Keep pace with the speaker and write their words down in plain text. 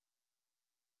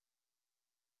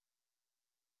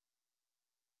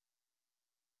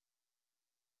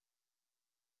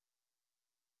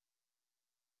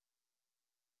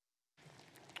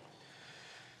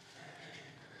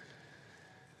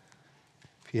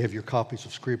If you have your copies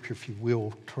of Scripture, if you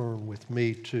will, turn with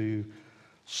me to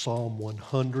Psalm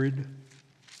 100.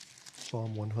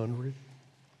 Psalm 100.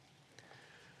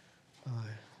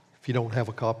 If you don't have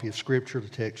a copy of Scripture, the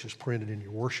text is printed in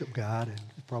your worship guide, and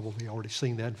you've probably already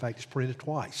seen that. In fact, it's printed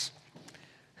twice.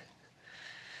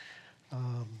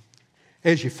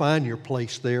 As you find your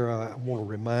place there, I want to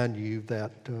remind you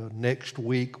that next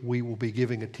week we will be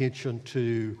giving attention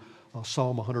to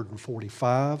Psalm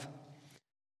 145.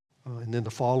 And then the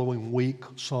following week,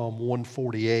 Psalm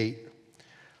 148.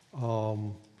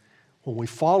 When we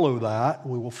follow that,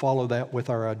 we will follow that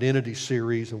with our identity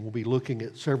series, and we'll be looking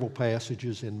at several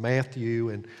passages in Matthew,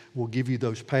 and we'll give you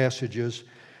those passages.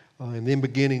 And then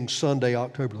beginning Sunday,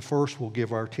 October the 1st, we'll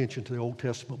give our attention to the Old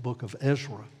Testament book of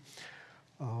Ezra.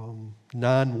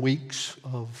 9 weeks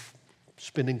of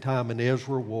spending time in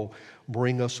Ezra will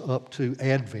bring us up to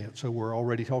Advent. So we're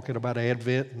already talking about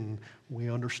Advent, and we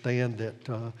understand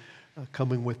that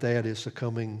coming with that is the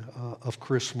coming of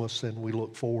Christmas, and we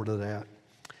look forward to that.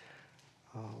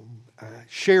 I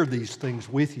share these things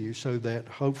with you so that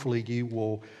hopefully you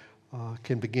will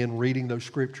can begin reading those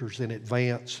scriptures in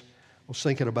advance. I was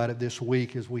thinking about it this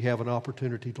week as we have an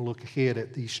opportunity to look ahead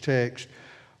at these texts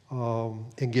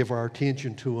and give our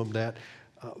attention to them, that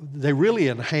they really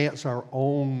enhance our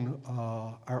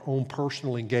own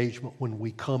personal engagement when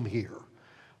we come here.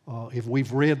 If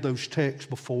we've read those texts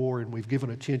before and we've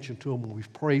given attention to them and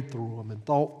we've prayed through them and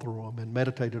thought through them and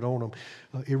meditated on them,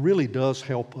 it really does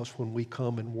help us when we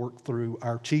come and work through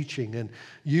our teaching. And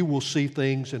you will see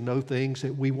things and know things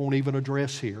that we won't even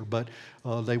address here, but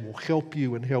they will help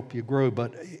you and help you grow.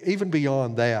 But even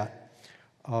beyond that,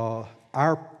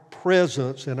 our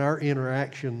presence and our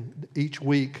interaction each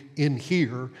week in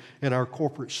here in our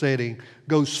corporate setting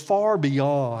goes far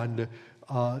beyond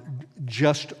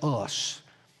just us.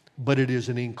 But it is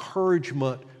an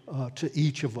encouragement to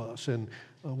each of us. And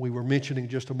we were mentioning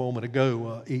just a moment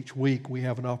ago, each week we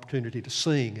have an opportunity to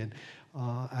sing. And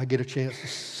I get a chance to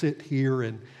sit here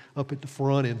and up at the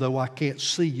front, and though I can't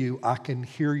see you, I can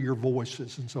hear your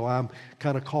voices. And so I'm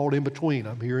kind of caught in between.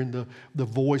 I'm hearing the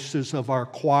voices of our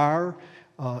choir,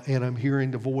 and I'm hearing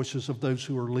the voices of those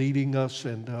who are leading us,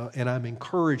 and I'm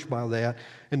encouraged by that.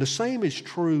 And the same is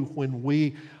true when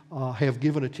we have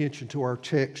given attention to our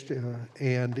text,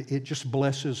 and it just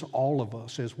blesses all of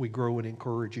us as we grow and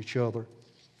encourage each other.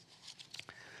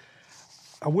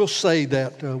 I will say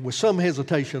that with some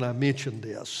hesitation I mentioned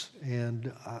this,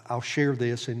 and I'll share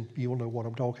this and you'll know what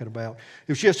I'm talking about.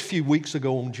 It was just a few weeks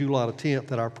ago on July the 10th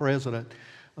that our President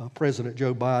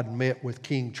Joe Biden met with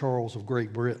King Charles of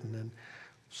Great Britain. And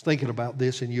I was thinking about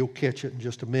this, and you'll catch it in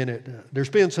just a minute. There's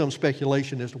been some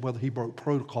speculation as to whether he broke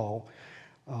protocol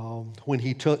when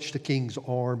he touched the king's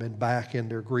arm and back in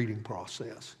their greeting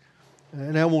process.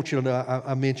 And I want you to know,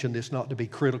 I mentioned this not to be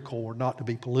critical or not to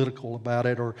be political about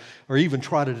it, or even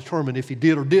try to determine if he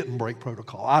did or didn't break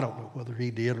protocol. I don't know whether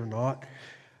he did or not.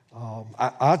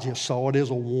 I just saw it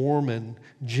as a warm and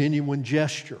genuine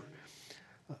gesture.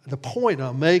 The point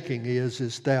I'm making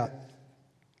is that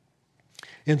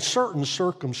in certain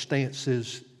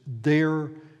circumstances, there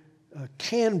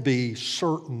can be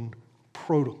certain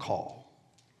protocol.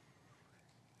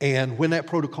 And when that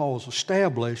protocol is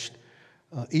established,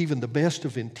 even the best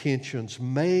of intentions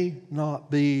may not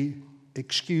be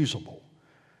excusable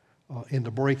in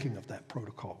the breaking of that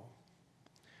protocol.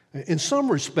 In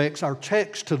some respects, our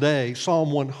text today,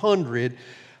 Psalm 100,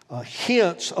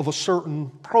 hints of a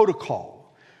certain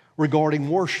protocol regarding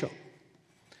worship.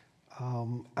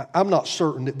 I'm not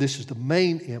certain that this is the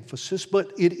main emphasis,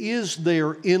 but it is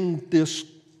there in this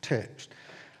text.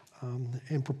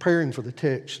 In preparing for the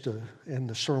text and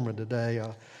the sermon today,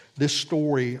 this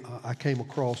story I came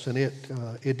across, and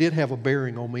it did have a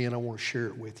bearing on me, and I want to share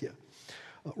it with you.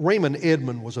 Raymond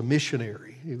Edmond was a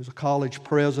missionary. He was a college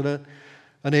president,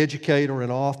 an educator, an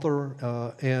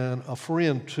author, and a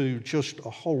friend to just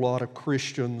a whole lot of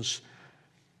Christians.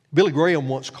 Billy Graham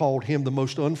once called him the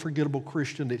most unforgettable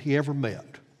Christian that he ever met.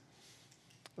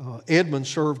 Edmund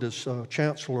served as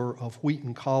chancellor of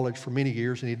Wheaton College for many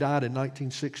years, and he died in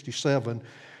 1967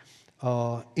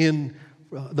 in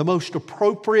the most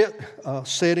appropriate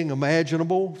setting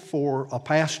imaginable for a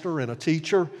pastor and a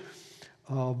teacher,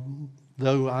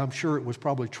 though I'm sure it was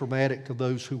probably traumatic to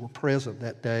those who were present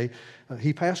that day.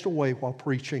 He passed away while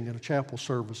preaching in a chapel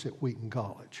service at Wheaton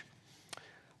College.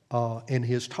 And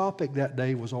his topic that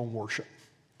day was on worship,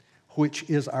 which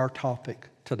is our topic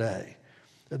today.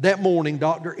 That morning,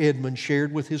 Dr. Edmond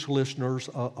shared with his listeners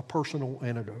a personal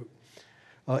anecdote.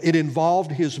 It involved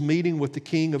his meeting with the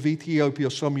king of Ethiopia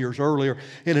some years earlier,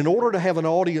 and in order to have an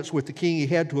audience with the king, he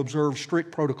had to observe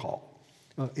strict protocol.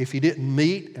 If he didn't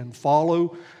meet and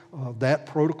follow that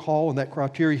protocol and that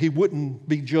criteria, he wouldn't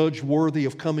be judged worthy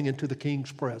of coming into the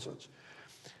king's presence.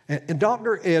 And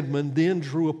Dr. Edmond then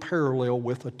drew a parallel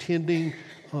with attending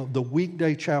the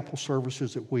weekday chapel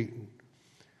services at Wheaton.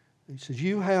 He says,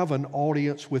 you have an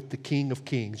audience with the King of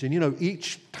Kings. And you know,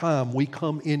 each time we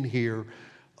come in here,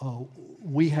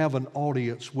 we have an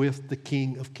audience with the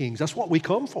King of Kings. That's what we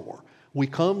come for. We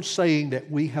come saying that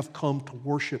we have come to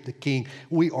worship the King.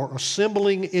 We are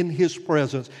assembling in His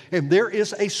presence. And there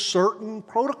is a certain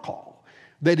protocol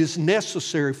that is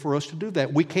necessary for us to do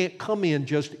that. We can't come in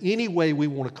just any way we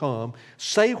want to come,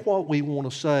 say what we want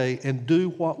to say, and do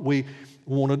what we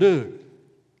want to do.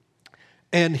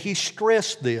 And he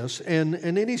stressed this, and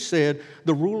then he said,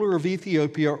 the ruler of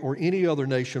Ethiopia or any other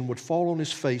nation would fall on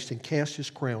his face and cast his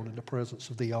crown in the presence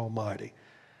of the Almighty.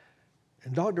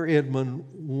 And Dr. Edmond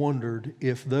wondered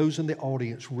if those in the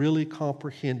audience really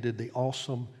comprehended the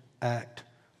awesome act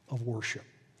of worship.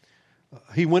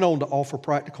 He went on to offer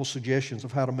practical suggestions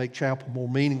of how to make chapel more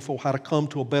meaningful, how to come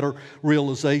to a better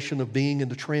realization of being in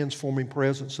the transforming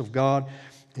presence of God.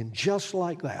 And just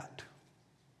like that,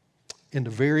 in the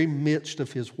very midst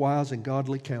of his wise and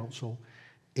godly counsel,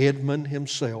 Edmond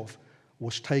himself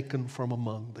was taken from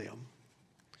among them.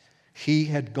 He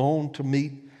had gone to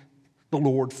meet the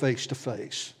Lord face to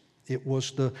face. It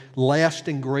was the last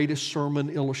and greatest sermon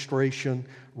illustration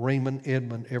Raymond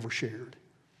Edmond ever shared.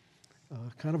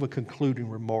 Kind of a concluding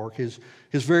remark. His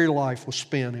very life was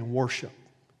spent in worship.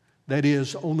 That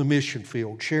is, on the mission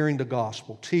field, sharing the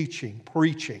gospel, teaching,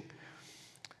 preaching.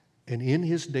 And in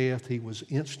his death, he was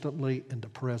instantly in the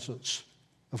presence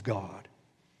of God.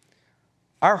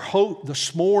 Our hope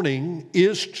this morning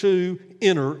is to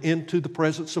enter into the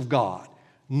presence of God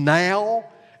now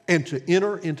and to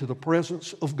enter into the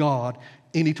presence of God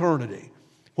in eternity.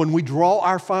 When we draw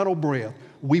our final breath,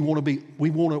 we want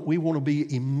to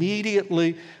be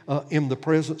immediately in the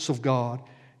presence of God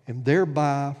and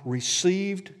thereby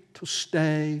received to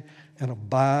stay and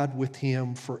abide with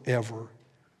Him forever.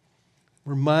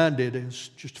 Reminded, as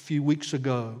just a few weeks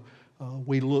ago,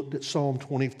 we looked at Psalm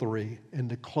 23, and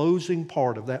the closing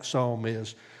part of that psalm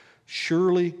is,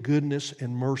 surely goodness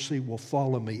and mercy will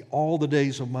follow me all the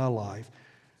days of my life,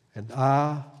 and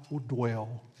I will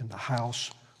dwell in the house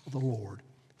of the Lord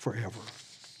forever.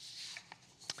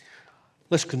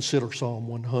 Let's consider Psalm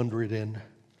 100, and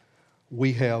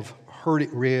we have heard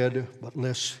it read, but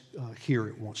let's hear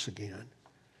it once again.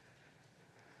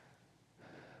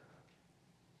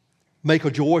 Make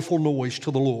a joyful noise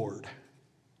to the Lord,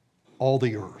 all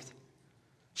the earth.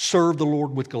 Serve the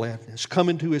Lord with gladness. Come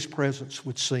into His presence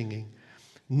with singing.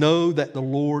 Know that the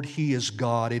Lord, He is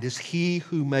God. It is He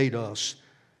who made us,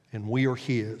 and we are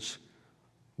His.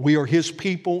 We are His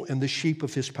people and the sheep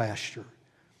of His pasture.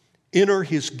 Enter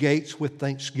His gates with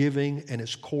thanksgiving and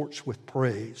His courts with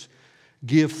praise.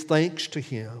 Give thanks to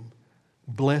Him.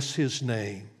 Bless His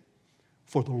name.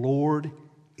 For the Lord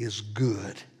is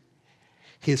good.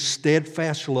 His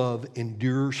steadfast love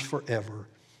endures forever,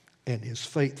 and His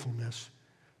faithfulness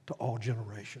to all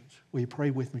generations. Will you pray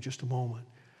with me just a moment?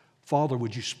 Father,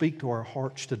 would you speak to our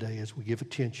hearts today as we give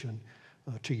attention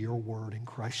to your word in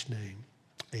Christ's name?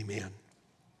 Amen.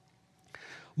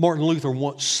 Martin Luther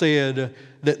once said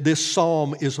that this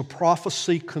psalm is a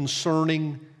prophecy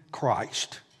concerning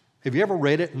Christ. Have you ever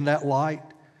read it in that light?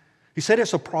 He said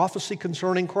it's a prophecy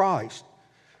concerning Christ.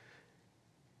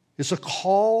 It's a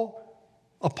call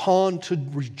upon to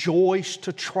rejoice,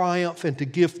 to triumph, and to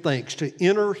give thanks, to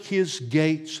enter His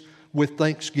gates with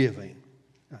thanksgiving.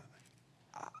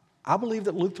 I believe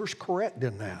that Luther's correct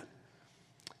in that.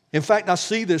 In fact, I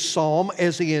see this psalm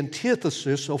as the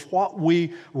antithesis of what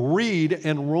we read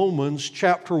in Romans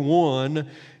chapter 1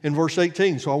 and verse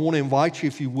 18. So I want to invite you,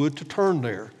 if you would, to turn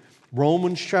there.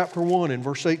 Romans chapter 1 and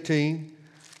verse 18.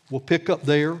 We'll pick up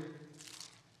there.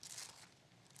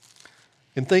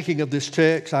 In thinking of this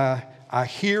text, I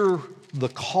hear the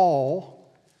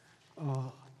call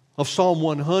of Psalm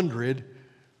 100,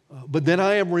 but then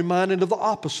I am reminded of the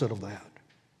opposite of that.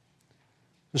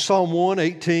 In Psalm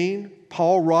 1:18,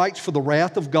 Paul writes, for the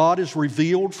wrath of God is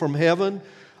revealed from heaven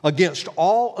against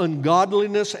all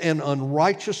ungodliness and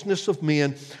unrighteousness of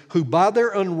men who by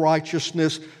their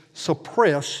unrighteousness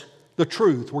suppress the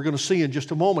truth. We're going to see in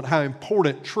just a moment how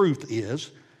important truth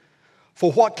is.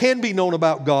 For what can be known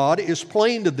about God is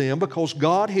plain to them because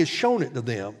God has shown it to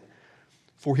them.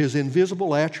 For His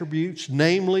invisible attributes,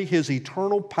 namely His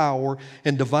eternal power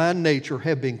and divine nature,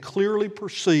 have been clearly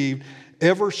perceived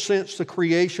ever since the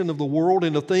creation of the world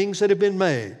and the things that have been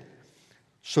made.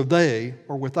 So they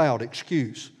are without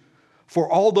excuse.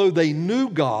 For although they knew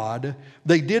God,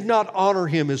 they did not honor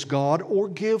Him as God or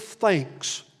give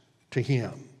thanks to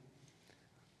Him,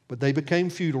 But they became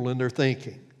futile in their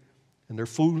thinking, and their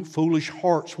foolish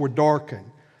hearts were darkened.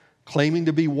 Claiming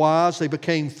to be wise, they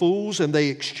became fools, and they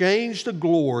exchanged the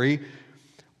glory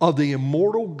of the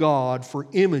immortal God for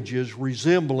images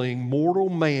resembling mortal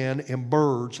man and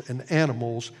birds and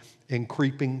animals and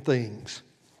creeping things.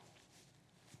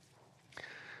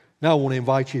 Now I want to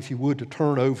invite you, if you would, to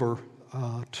turn over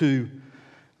to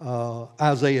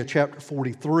Isaiah chapter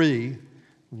 43.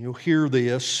 And you'll hear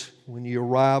this when you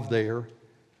arrive there.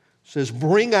 It says,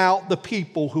 "Bring out the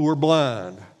people who are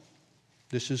blind."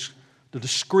 This is the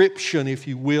description, if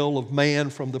you will, of man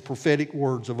from the prophetic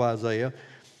words of Isaiah.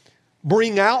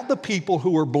 "Bring out the people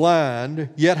who are blind,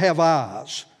 yet have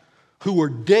eyes, who are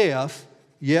deaf,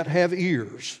 yet have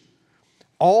ears.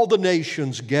 All the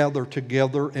nations gather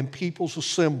together and peoples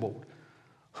assembled.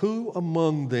 Who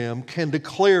among them can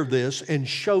declare this and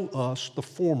show us the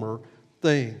former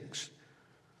things?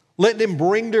 Let them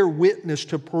bring their witness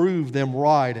to prove them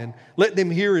right, and let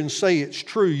them hear and say it's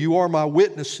true. You are my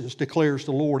witnesses, declares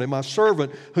the Lord, and my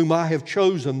servant whom I have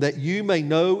chosen, that you may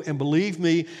know and believe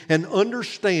me and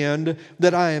understand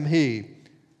that I am He.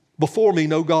 Before me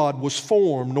no God was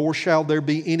formed, nor shall there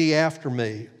be any after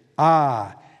me.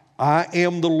 I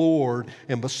am the Lord,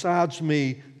 and besides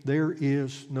me there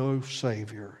is no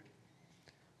Savior.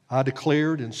 I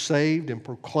declared and saved and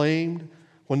proclaimed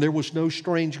when there was no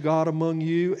strange God among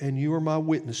you, and you are my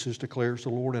witnesses, declares the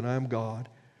Lord, and I am God.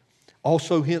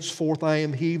 Also henceforth I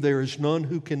am He, there is none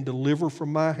who can deliver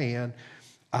from my hand.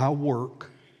 I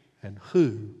work, and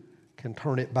who can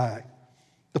turn it back?"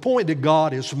 The point that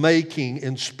God is making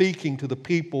and speaking to the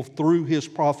people through His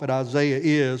prophet Isaiah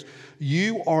is,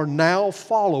 you are now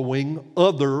following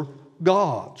other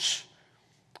gods.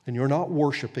 And you're not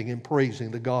worshiping and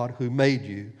praising the God who made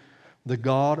you, the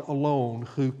God alone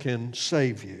who can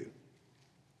save you.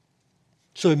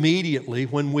 So immediately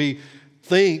when we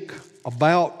think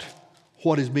about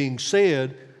what is being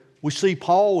said, we see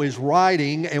Paul is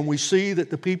writing, and we see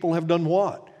that the people have done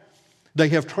what? They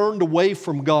have turned away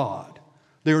from God.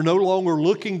 They are no longer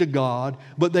looking to God,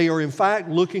 but they are in fact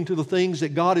looking to the things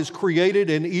that God has created,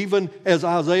 and even as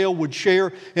Isaiah would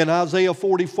share in Isaiah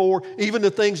 44, even the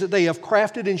things that they have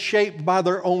crafted and shaped by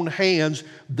their own hands,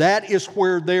 that is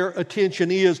where their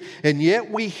attention is. And yet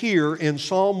we hear in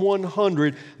Psalm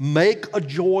 100, "Make a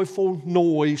joyful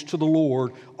noise to the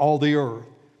Lord, all the earth."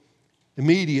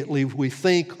 Immediately, if we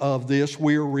think of this,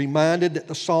 we are reminded that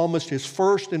the psalmist is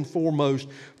first and foremost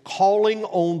calling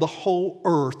on the whole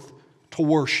earth to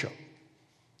worship.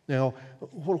 Now,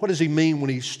 what does he mean when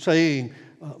he's saying,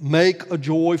 "Make a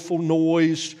joyful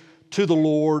noise to the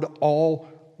Lord, all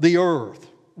the earth"?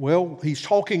 Well, he's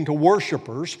talking to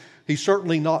worshipers. He's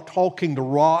certainly not talking to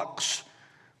rocks.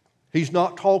 He's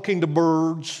not talking to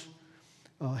birds.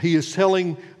 He is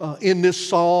telling, in this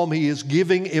psalm, he is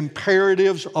giving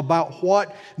imperatives about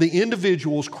what the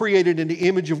individuals created in the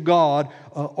image of God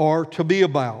are to be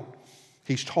about.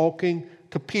 He's talking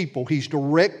to people. He's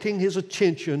directing his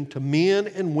attention to men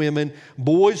and women,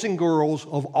 boys and girls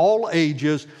of all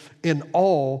ages in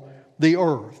all the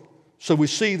earth. So we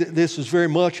see that this is very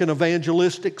much an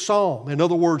evangelistic psalm. In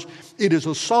other words, it is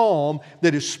a psalm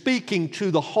that is speaking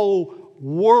to the whole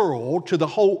world, to the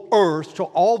whole earth, to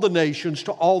all the nations,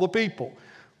 to all the people.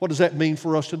 What does that mean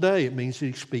for us today? It means that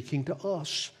he's speaking to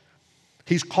us.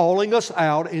 He's calling us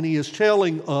out, and he is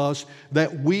telling us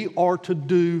that we are to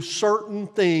do certain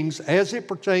things as it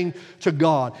pertains to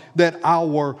God, that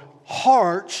our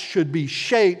hearts should be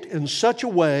shaped in such a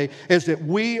way as that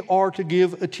we are to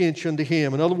give attention to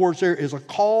Him. In other words, there is a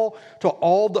call to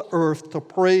all the earth to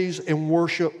praise and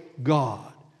worship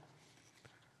God.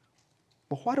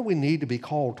 But why do we need to be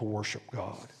called to worship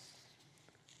God?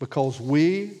 Because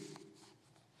we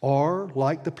are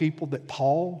like the people that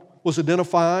Paul was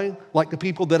identifying, like the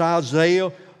people that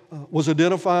Isaiah was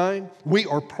identifying. We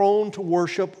are prone to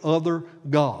worship other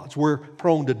gods. We're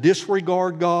prone to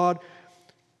disregard God.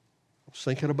 I was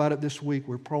thinking about it this week.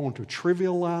 We're prone to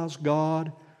trivialize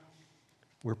God.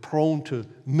 We're prone to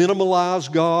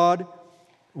minimalize God.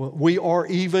 We are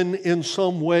even in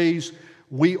some ways,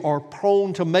 we are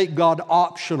prone to make God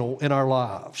optional in our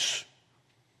lives.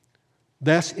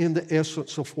 That's in the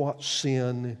essence of what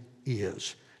sin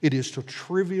is. It is to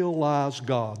trivialize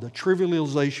God, the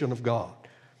trivialization of God.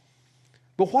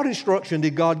 But what instruction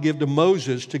did God give to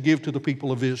Moses to give to the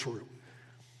people of Israel?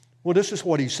 Well, this is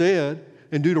what he said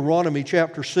in Deuteronomy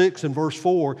chapter 6 and verse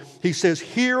 4. He says,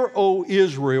 "Hear, O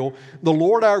Israel, the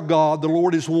Lord our God, the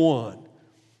Lord is one.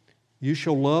 You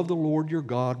shall love the Lord your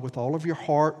God with all of your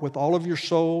heart, with all of your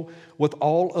soul, with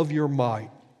all of your might.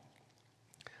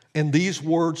 And these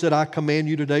words that I command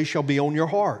you today shall be on your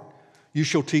heart. You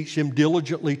shall teach them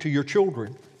diligently to your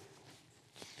children.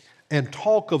 and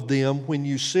talk of them when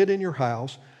you sit in your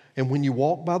house, and when you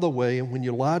walk by the way, and when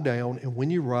you lie down, and when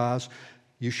you rise.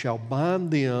 You shall bind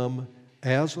them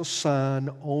as a sign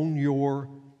on your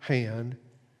hand,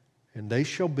 and they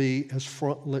shall be as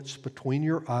frontlets between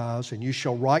your eyes, and you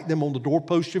shall write them on the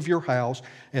doorposts of your house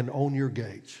and on your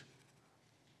gates.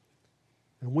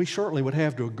 And we certainly would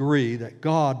have to agree that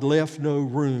God left no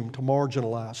room to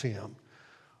marginalize him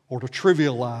or to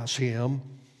trivialize him.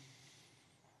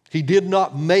 He did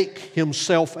not make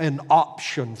himself an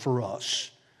option for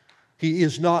us. He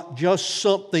is not just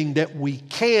something that we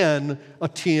can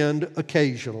attend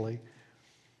occasionally.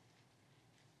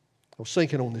 I was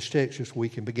thinking on this text this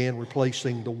week and began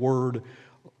replacing the word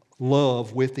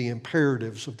love with the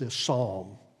imperatives of this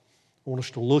psalm. I want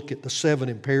us to look at the 7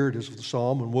 imperatives of the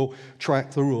psalm, and we'll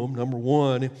track through them. Number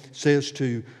 1, it says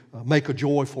to make a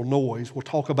joyful noise. We'll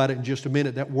talk about it in just a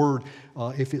minute. That word,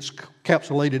 if it's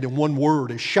encapsulated in one word,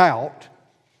 is shout.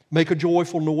 Make a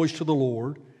joyful noise to the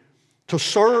Lord. To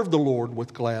serve the Lord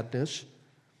with gladness,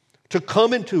 to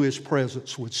come into his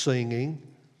presence with singing.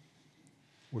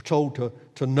 We're told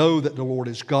to know that the Lord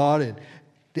is God, and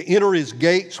to enter his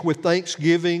gates with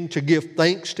thanksgiving, to give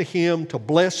thanks to him, to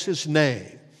bless his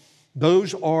name.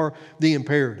 Those are the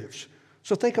imperatives.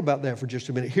 So think about that for just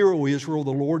a minute. Hear, O Israel,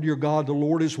 the Lord your God, the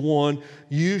Lord is one.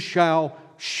 You shall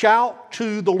shout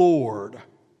to the Lord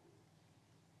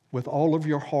with all of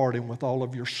your heart and with all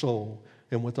of your soul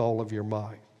and with all of your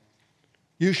might.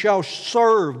 You shall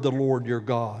serve the Lord your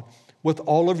God with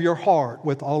all of your heart,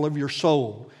 with all of your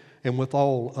soul, and with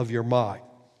all of your might.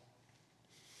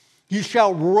 You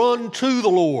shall run to the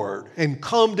Lord and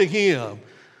come to him.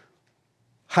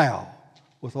 How?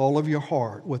 With all of your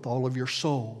heart, with all of your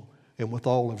soul, and with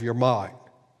all of your might.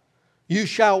 You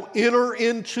shall enter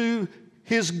into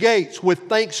his gates with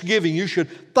thanksgiving. You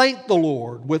should thank the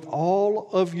Lord with all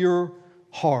of your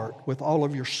heart, with all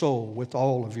of your soul, with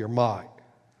all of your might.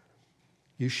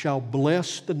 You shall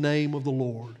bless the name of the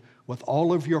Lord with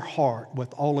all of your heart,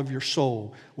 with all of your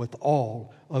soul, with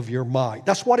all of your might.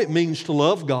 That's what it means to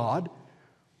love God.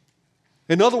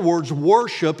 In other words,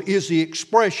 worship is the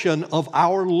expression of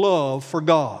our love for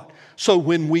God. So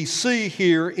when we see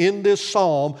here in this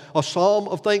psalm, a psalm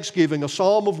of thanksgiving, a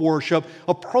psalm of worship,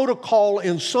 a protocol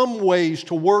in some ways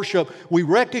to worship, we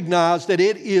recognize that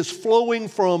it is flowing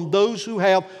from those who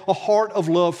have a heart of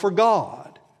love for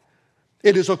God.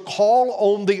 It is a call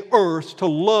on the earth to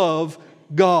love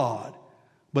God.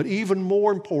 But even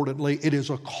more importantly, it is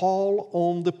a call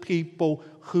on the people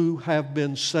who have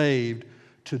been saved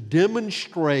to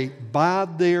demonstrate by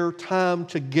their time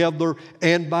together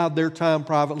and by their time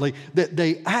privately that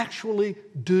they actually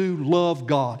do love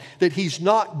God, that he's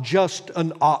not just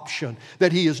an option,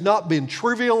 that he has not been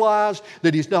trivialized,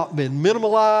 that he's not been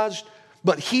minimalized,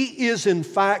 but he is in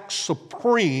fact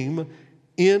supreme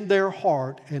in their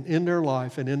heart and in their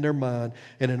life and in their mind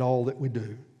and in all that we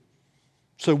do.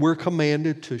 So we're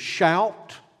commanded to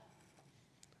shout,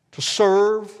 to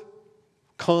serve,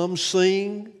 come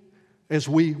sing, as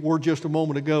we were just a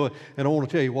moment ago. And I want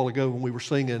to tell you a while ago when we were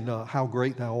singing How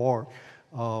Great Thou Art,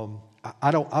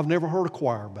 I've never heard a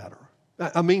choir better.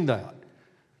 I mean that.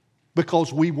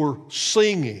 Because we were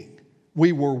singing,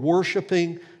 we were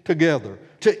worshiping together.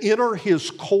 To enter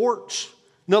his courts,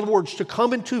 in other words, to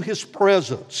come into his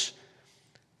presence,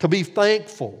 to be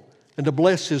thankful and to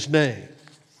bless his name.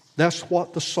 That's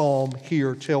what the psalm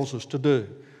here tells us to do.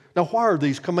 Now, why are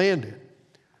these commanded?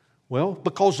 Well,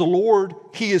 because the Lord,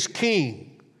 he is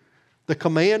king. The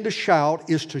command to shout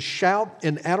is to shout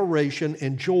in adoration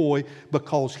and joy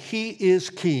because he is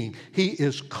king. He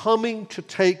is coming to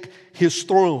take his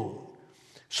throne.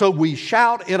 So we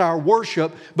shout in our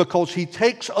worship because he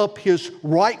takes up his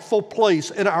rightful place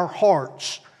in our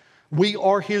hearts. We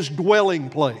are his dwelling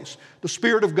place. The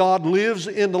Spirit of God lives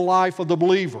in the life of the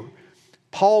believer.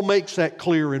 Paul makes that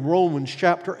clear in Romans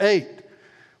chapter 8.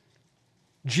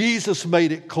 Jesus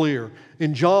made it clear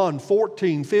in John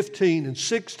 14, 15, and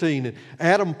 16. And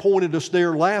Adam pointed us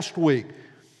there last week.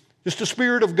 It's the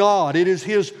Spirit of God. It is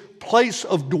his place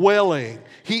of dwelling.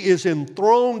 He is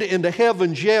enthroned in the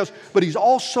heavens, yes, but he's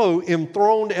also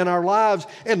enthroned in our lives.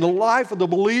 And the life of the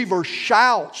believer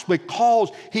shouts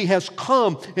because he has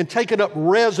come and taken up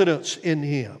residence in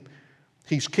him.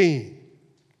 He's king.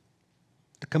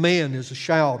 The command is a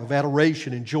shout of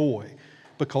adoration and joy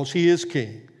because he is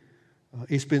king.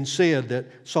 It's been said that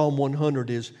Psalm 100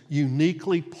 is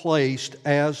uniquely placed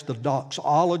as the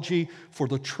doxology for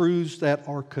the truths that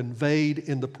are conveyed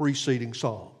in the preceding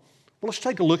psalm. Well, let's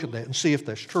take a look at that and see if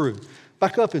that's true.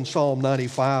 Back up in Psalm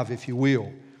 95, if you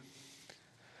will.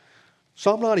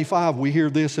 Psalm 95, we hear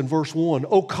this in verse 1.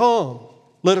 "O come,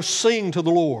 let us sing to the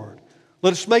Lord.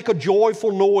 Let us make a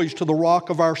joyful noise to the rock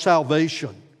of our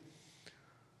salvation.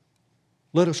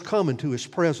 Let us come into His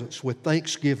presence with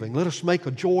thanksgiving. Let us make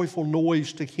a joyful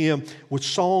noise to Him with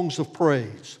songs of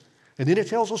praise. And then it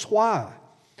tells us why.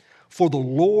 For the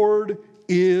Lord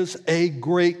is a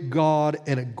great God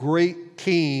and a great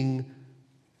King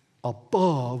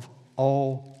above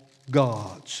all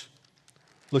gods.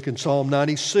 Look in Psalm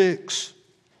 96.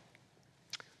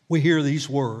 We hear these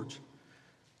words.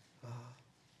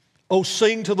 Oh,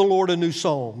 sing to the Lord a new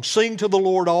song. Sing to the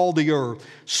Lord all the earth.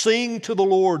 Sing to the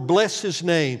Lord, bless His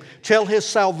name. Tell His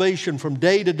salvation from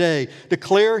day to day.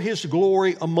 Declare His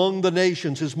glory among the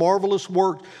nations, His marvelous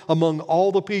work among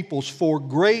all the peoples. For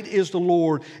great is the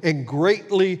Lord and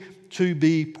greatly to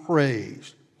be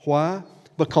praised. Why?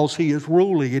 Because He is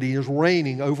ruling and He is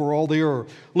reigning over all the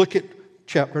earth. Look at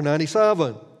chapter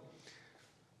 97.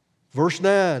 Verse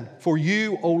 9, for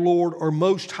you, O Lord, are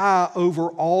most high over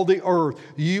all the earth.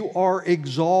 You are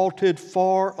exalted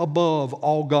far above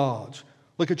all gods.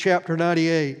 Look at chapter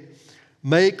 98.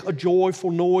 Make a joyful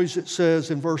noise, it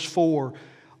says in verse 4,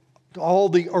 to all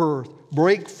the earth.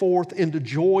 Break forth into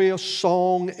joyous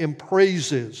song and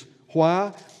praises.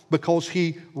 Why? Because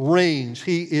He reigns.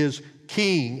 He is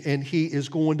King and He is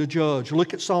going to judge.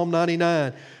 Look at Psalm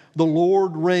 99. The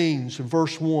Lord reigns, in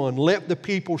verse 1. Let the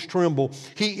peoples tremble.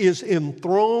 He is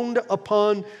enthroned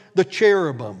upon the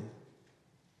cherubim.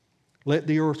 Let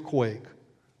the earth quake.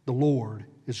 The Lord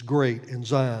is great in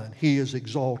Zion. He is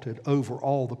exalted over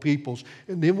all the peoples.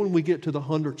 And then when we get to the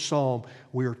 100th Psalm,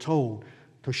 we are told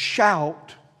to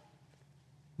shout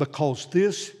because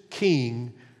this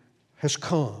King has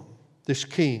come. This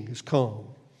King has come.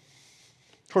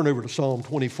 Turn over to Psalm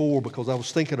 24 because I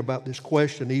was thinking about this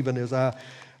question even as I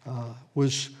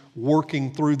was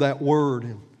working through that word.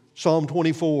 In Psalm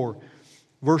 24,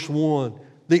 verse 1,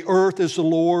 the earth is the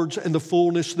Lord's and the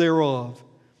fullness thereof,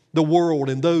 the world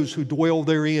and those who dwell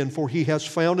therein, for He has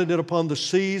founded it upon the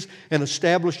seas and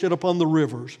established it upon the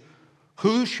rivers.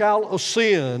 Who shall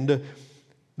ascend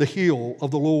the hill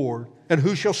of the Lord, and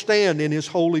who shall stand in His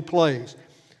holy place?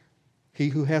 He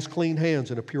who has clean hands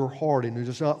and a pure heart, and who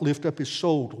does not lift up his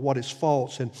soul to what is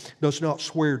false, and does not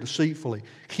swear deceitfully,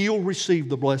 he'll receive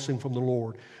the blessing from the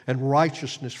Lord and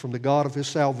righteousness from the God of his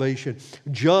salvation.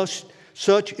 Just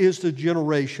such is the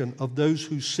generation of those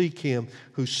who seek Him,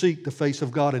 who seek the face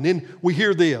of God. And then we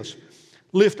hear this,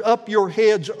 lift up your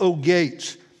heads, O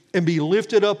gates, and be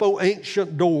lifted up, O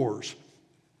ancient doors.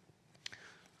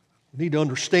 We need to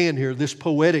understand here this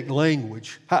poetic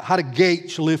language. How do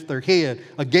gates lift their head?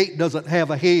 A gate doesn't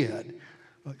have a head.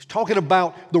 It's talking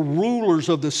about the rulers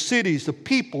of the cities, the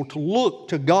people, to look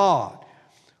to God.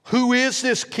 Who is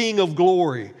this King of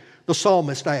glory? The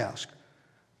psalmist asks.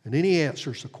 And then he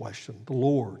answers the question. The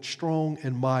Lord, strong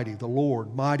and mighty, the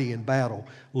Lord, mighty in battle.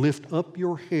 Lift up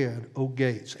your head, O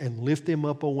gates, and lift them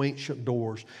up, O ancient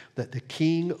doors, that the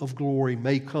King of glory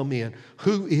may come in.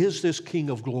 Who is this King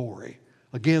of glory?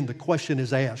 Again, the question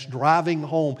is asked, driving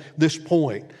home this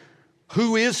point.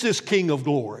 Who is this King of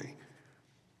glory?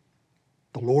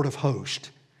 The Lord of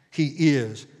hosts. He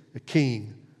is the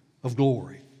King of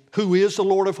glory. Who is the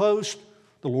Lord of hosts?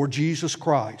 The Lord Jesus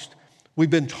Christ. We've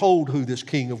been told who this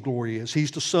King of glory is.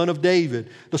 He's the Son of David,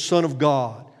 the Son of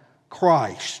God,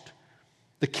 Christ.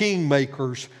 The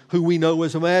kingmakers, who we know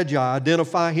as the Magi,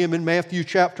 identify Him in Matthew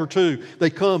chapter 2. They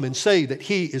come and say that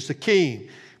He is the King.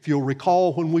 If you'll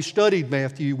recall, when we studied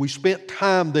Matthew, we spent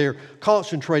time there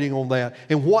concentrating on that.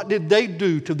 And what did they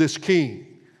do to this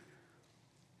king?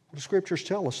 The Scriptures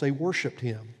tell us they worshiped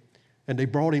Him and they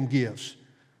brought Him gifts.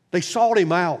 They sought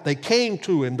Him out. They came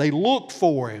to Him. They looked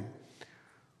for Him.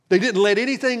 They didn't let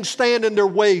anything stand in their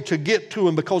way to get to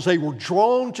Him because they were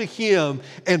drawn to Him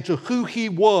and to who He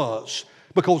was,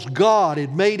 because God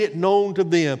had made it known to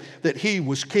them that He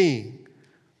was King.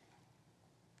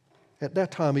 At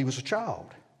that time, He was a child.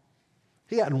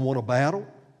 He hadn't won a battle.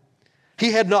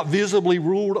 He had not visibly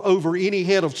ruled over any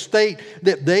head of state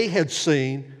that they had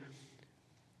seen.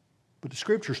 But the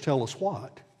Scriptures tell us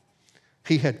what?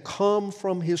 He had come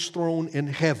from His throne in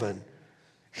heaven.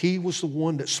 He was the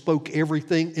one that spoke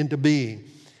everything into being.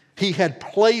 He had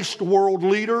placed world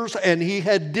leaders and He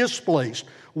had displaced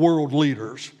world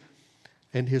leaders.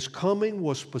 And His coming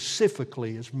was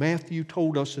specifically, as Matthew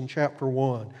told us in chapter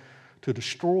 1, to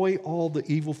destroy all the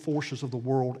evil forces of the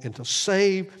world and to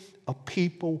save a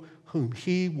people whom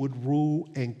He would rule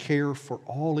and care for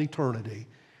all eternity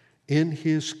in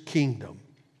His kingdom.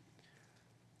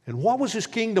 And what was His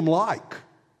kingdom like?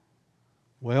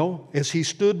 Well, as He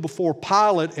stood before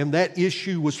Pilate and that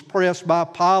issue was pressed by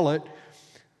Pilate,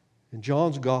 in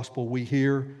John's gospel we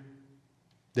hear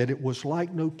that it was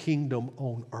like no kingdom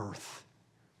on earth.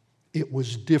 It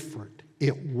was different.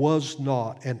 It was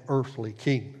not an earthly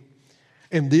kingdom.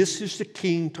 And this is the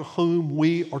king to whom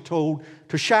we are told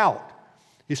to shout.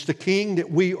 It's the king that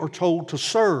we are told to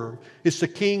serve. It's the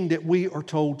king that we are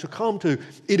told to come to.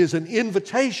 It is an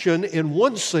invitation in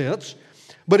one sense,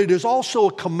 but it is also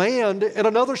a command in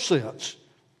another sense.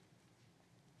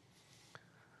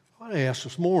 I want to ask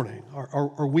this morning,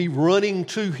 are we running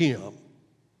to Him?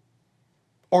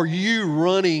 Are you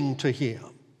running to Him?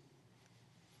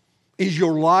 Is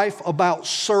your life about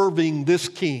serving this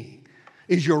King?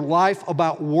 Is your life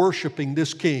about worshiping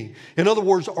this King? In other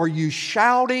words, are you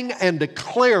shouting and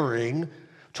declaring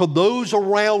to those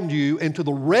around you and to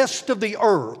the rest of the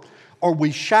earth, are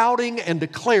we shouting and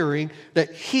declaring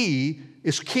that He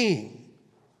is King?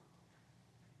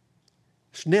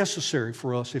 It's necessary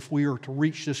for us, if we are to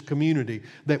reach this community,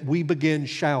 that we begin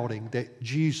shouting that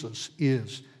Jesus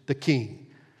is the King,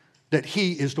 that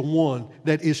He is the one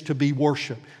that is to be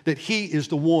worshiped, that He is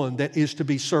the one that is to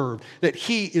be served, that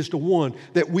He is the one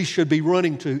that we should be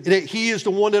running to, that He is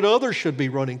the one that others should be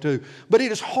running to. But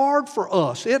it is hard for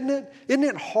us, isn't it? Isn't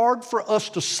it hard for us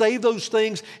to say those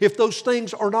things if those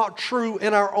things are not true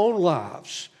in our own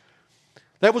lives?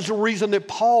 That was the reason that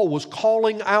Paul was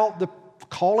calling out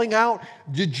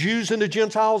the Jews and the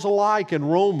Gentiles alike in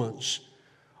Romans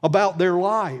about their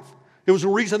life. It was the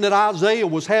reason that Isaiah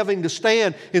was having to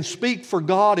stand and speak for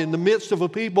God in the midst of a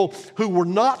people who were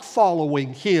not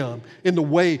following Him in the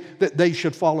way that they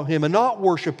should follow Him and not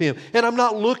worship Him. And I'm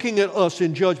not looking at us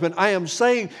in judgment. I am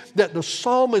saying that the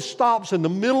psalmist stops in the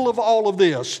middle of all of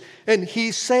this and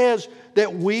he says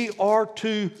that we are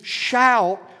to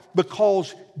shout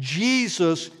because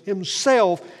Jesus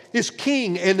Himself is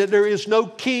King and that there is no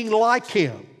king like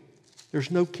Him.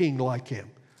 There's no king like Him.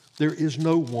 There is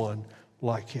no one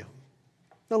like Him.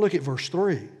 Now look at verse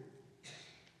 3.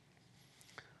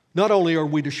 Not only are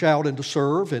we to shout and to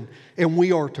serve, and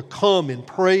we are to come and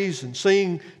praise and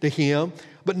sing to Him,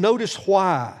 but notice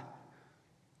why.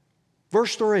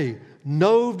 Verse 3,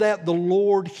 know that the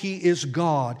Lord, He is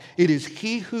God. It is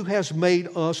He who has made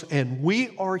us, and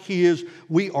we are His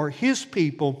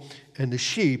people, and the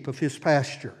sheep of His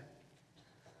pasture.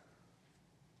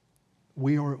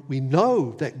 We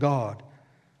know that God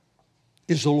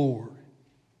is the Lord,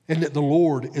 and that the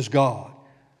Lord is God.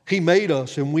 He made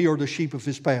us, and we are the sheep of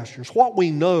His pastures. What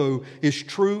we know is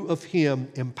true of Him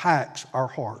impacts our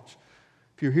hearts.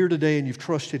 If you're here today and you've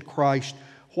trusted Christ,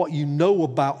 what you know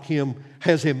about Him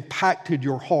has impacted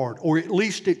your heart, or at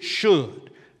least it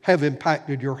should have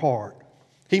impacted your heart.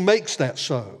 He makes that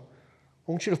so.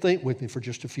 I want you to think with me for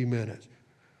just a few minutes.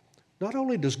 Not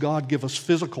only does God give us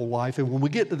physical life, and when we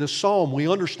get to this psalm, we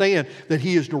understand that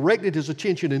He has directed His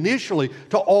attention initially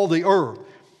to all the earth,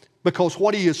 because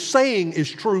what He is saying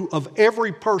is true of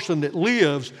every person that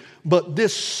lives, but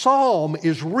this psalm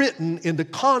is written in the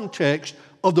context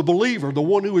of the believer, the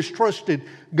one who has trusted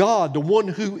God, the one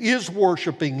who is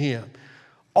worshiping Him.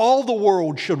 All the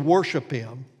world should worship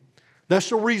Him. That's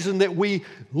the reason that we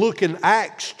look in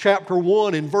Acts chapter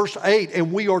 1 and verse 8,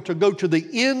 and we are to go to the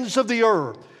ends of the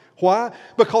earth. Why?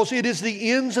 Because it is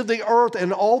the ends of the earth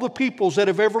and all the peoples that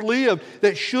have ever lived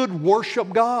that should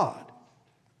worship God.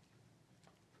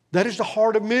 That is the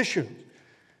heart of mission.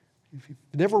 If you've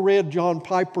never read John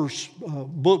Piper's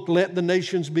book, Let the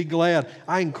Nations Be Glad,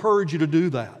 I encourage you to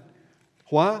do that.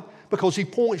 Why? Because he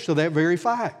points to that very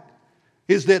fact,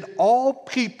 is that all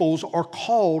peoples are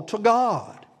called to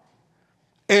God.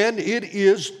 And it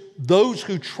is those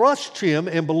who trust Him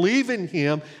and believe in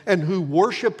Him and who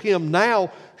worship Him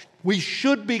now, we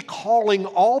should be calling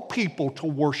all people to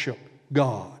worship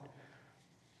God.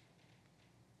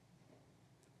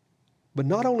 But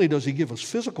not only does He give us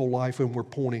physical life, and we're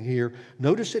pointing here,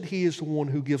 notice that He is the one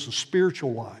who gives us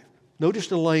spiritual life. Notice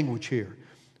the language here.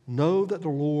 Know that the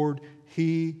Lord,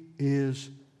 He is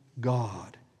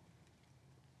God.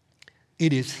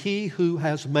 It is He who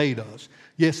has made us.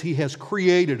 Yes, He has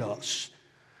created us.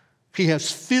 He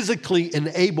has physically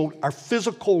enabled our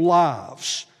physical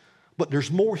lives. But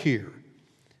there's more here.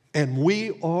 And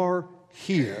we are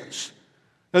His.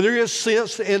 Now, there is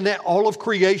sense in that all of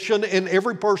creation and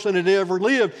every person that ever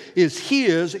lived is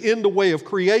His in the way of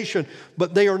creation,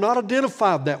 but they are not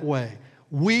identified that way.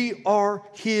 We are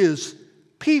His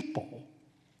people.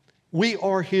 We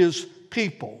are His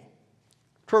people.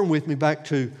 Turn with me back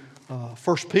to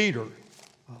 1 Peter.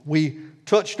 We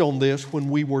touched on this when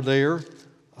we were there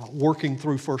working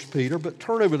through 1 Peter, but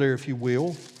turn over there if you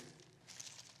will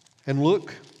and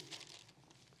look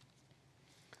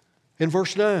in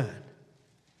verse 9.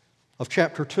 Of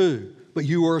chapter 2, but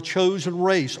you are a chosen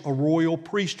race, a royal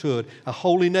priesthood, a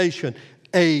holy nation,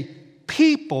 a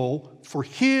people for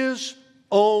His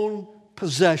own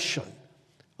possession.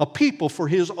 a people for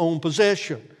His own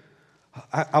possession.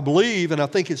 I believe, and I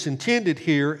think it's intended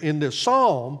here in this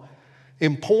psalm,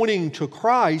 in pointing to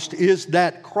Christ, is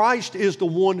that Christ is the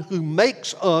one who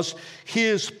makes us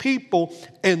His people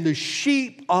and the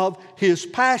sheep of His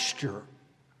pasture.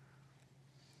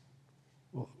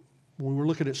 When we were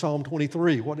looking at Psalm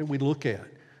 23, what did we look at?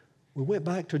 We went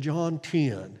back to John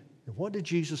 10. And what did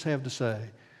Jesus have to say?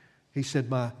 He said,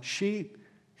 "My sheep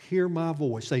hear my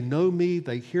voice. They know me,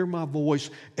 they hear my voice,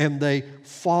 and they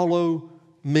follow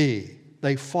me."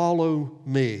 They follow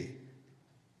me.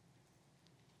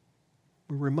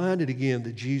 We're reminded again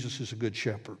that Jesus is a good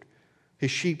shepherd.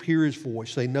 His sheep hear His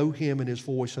voice. They know Him and His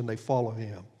voice, and they follow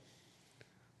Him.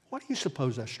 Why do you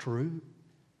suppose that's true?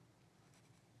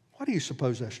 Why do you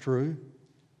suppose that's true?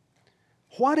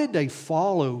 Why did they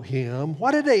follow Him?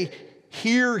 Why did they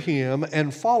hear Him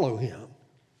and follow Him?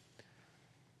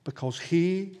 Because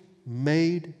He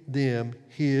made them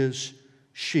His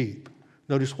sheep.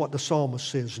 Notice what the psalmist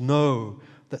says, "Know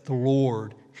that the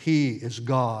Lord, He is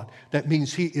God." That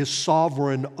means He is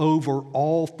sovereign over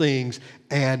all things,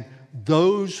 and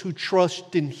those who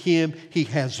trust in Him, He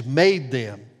has made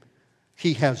them.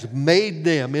 He has made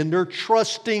them. In their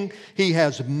trusting, He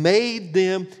has made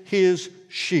them His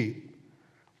sheep,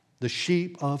 the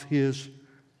sheep of His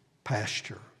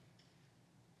pasture.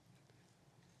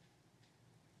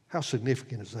 How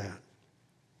significant is that?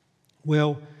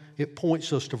 Well, it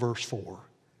points us to verse 4.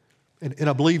 And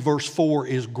I believe verse 4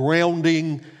 is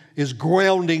grounding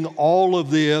all of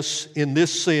this in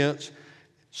this sense.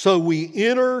 "So we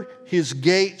enter His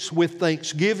gates with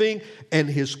thanksgiving and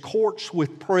His courts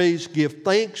with praise. Give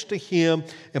thanks to Him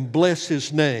and bless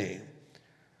His name."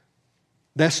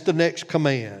 That's the next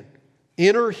command.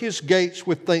 Enter His gates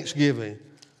with thanksgiving.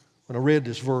 When I read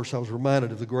this verse, I was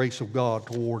reminded of the grace of God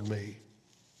toward me.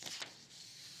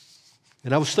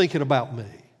 And I was thinking about me,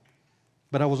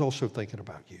 but I was also thinking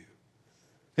about you.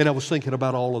 And I was thinking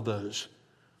about all of those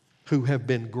who have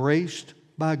been graced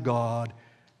by God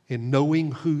in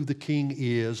knowing who the King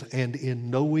is and in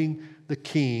knowing the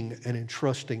King and in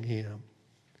trusting Him.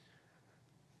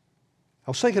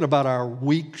 I was thinking about our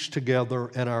weeks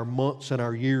together and our months and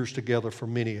our years together for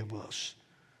many of us.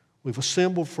 We've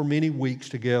assembled for many weeks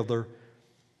together.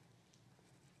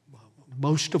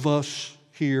 Most of us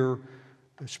here,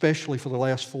 especially for the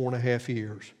last 4.5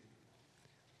 years.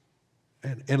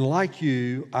 And like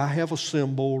you, I have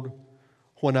assembled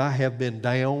when I have been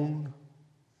down,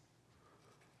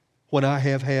 when I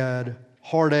have had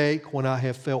heartache, when I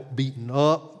have felt beaten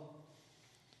up,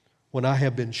 when I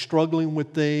have been struggling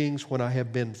with things, when I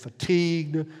have been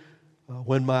fatigued,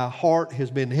 when my heart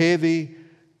has been heavy,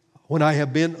 when I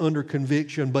have been under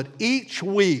conviction. But each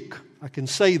week, I can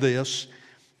say this,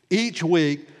 each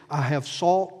week I have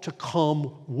sought to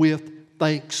come with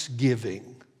thanksgiving.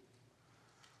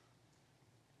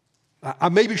 I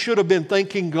maybe should have been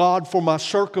thanking God for my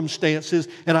circumstances,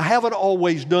 and I haven't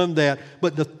always done that.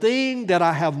 But the thing that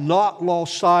I have not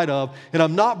lost sight of, and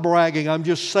I'm not bragging, I'm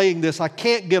just saying this, I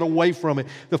can't get away from it.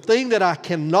 The thing that I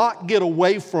cannot get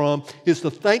away from is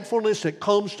the thankfulness that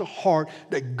comes to heart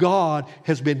that God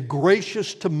has been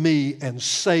gracious to me and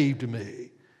saved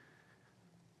me.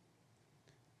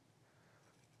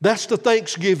 That's the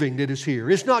thanksgiving that is here.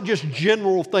 It's not just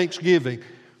general thanksgiving.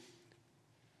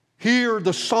 Here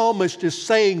the psalmist is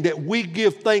saying that we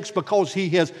give thanks because He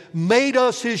has made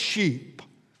us His sheep.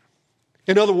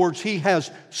 In other words, He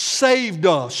has saved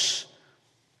us.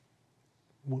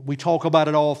 We talk about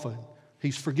it often.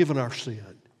 He's forgiven our sin.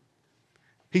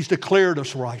 He's declared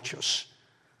us righteous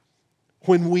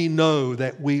when we know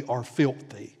that we are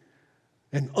filthy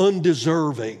and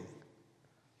undeserving.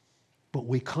 But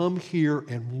we come here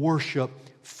and worship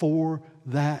for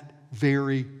that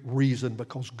very reason,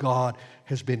 because God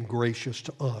has been gracious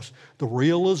to us. The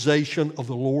realization of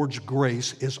the Lord's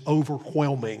grace is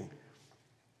overwhelming.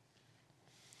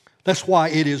 That's why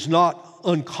it is not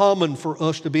uncommon for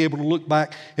us to be able to look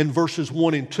back in verses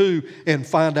 1 and 2 and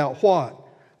find out what?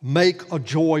 Make a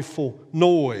joyful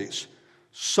noise.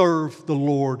 Serve the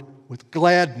Lord with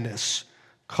gladness.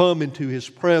 Come into His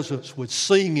presence with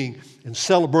singing and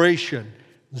celebration,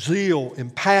 zeal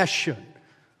and passion.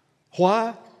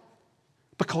 Why?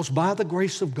 Because by the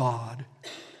grace of God,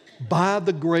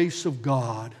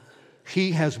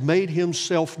 He has made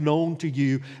Himself known to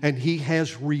you, and He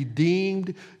has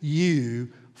redeemed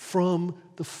you from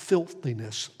the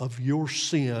filthiness of your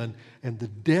sin and the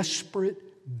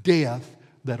desperate death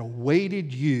that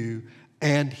awaited you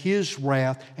and His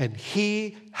wrath, and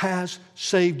He has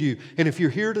saved you. And if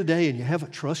you're here today and you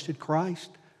haven't trusted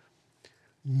Christ,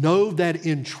 know that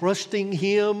in trusting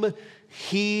Him,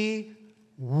 He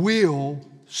will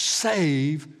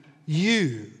save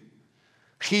you.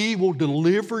 He will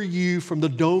deliver you from the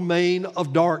domain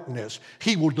of darkness.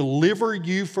 He will deliver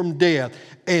you from death.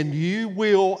 And you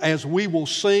will, as we will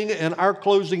sing in our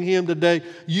closing hymn today,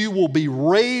 you will be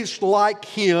raised like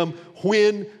him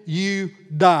when you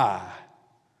die.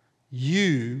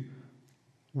 You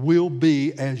will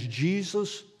be, as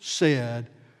Jesus said,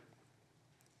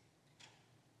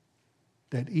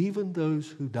 that even those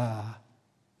who die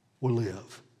will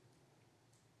live.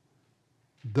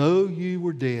 Though you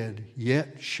were dead,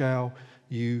 yet shall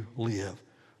you live.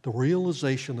 The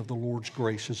realization of the Lord's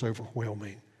grace is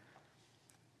overwhelming.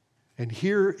 And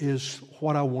here is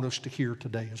what I want us to hear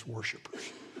today as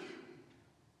worshipers.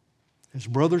 As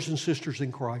brothers and sisters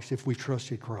in Christ, if we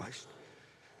trusted Christ,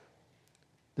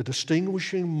 the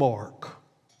distinguishing mark,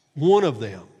 one of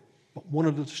the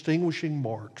distinguishing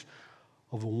marks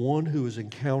of the one who has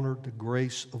encountered the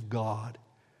grace of God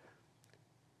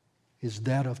is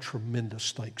that of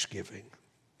tremendous thanksgiving.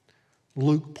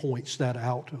 Luke points that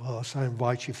out to us. I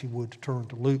invite you, if you would, to turn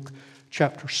to Luke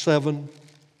chapter 7.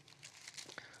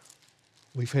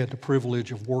 We've had the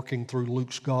privilege of working through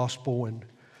Luke's gospel in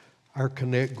our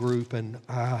Connect group, and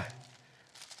I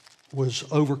was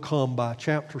overcome by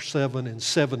chapter 7 and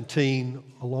 17,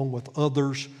 along with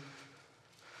others.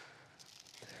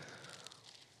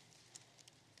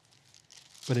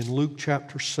 But in Luke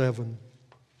chapter 7,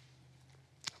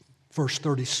 verse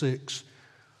 36,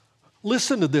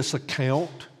 listen to this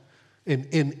account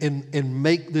and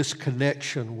make this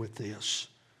connection with this.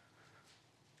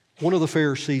 One of the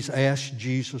Pharisees asked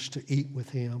Jesus to eat with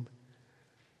him.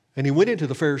 And he went into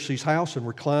the Pharisee's house and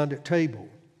reclined at table.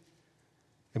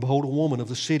 And behold, a woman of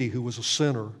the city who was a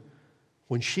sinner,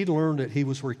 when she learned that he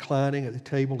was reclining at the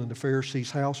table in the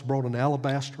Pharisee's house, brought an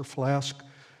alabaster flask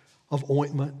of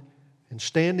ointment. And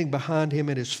standing behind him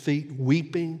at his feet,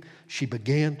 weeping, she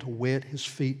began to wet his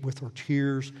feet with her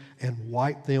tears and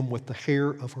wiped them with the hair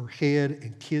of her head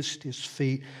and kissed his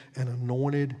feet and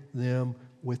anointed them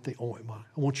with the ointment.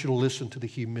 I want you to listen to the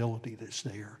humility that's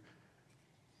there.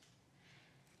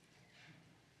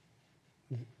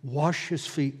 Wash his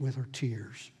feet with her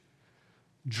tears.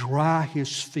 Dry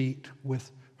his feet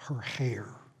with her hair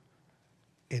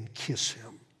and kiss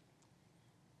him.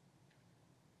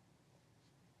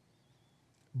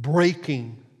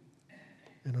 Breaking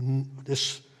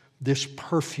this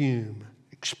perfume,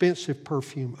 expensive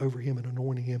perfume, over him and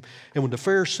anointing him. And when the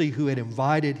Pharisee who had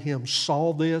invited him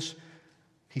saw this,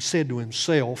 he said to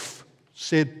himself,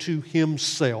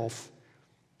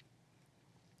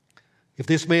 if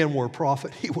this man were a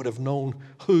prophet, he would have known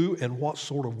who and what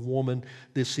sort of woman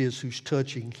this is who's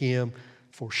touching him,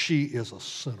 for she is a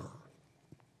sinner.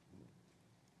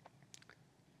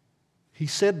 He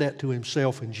said that to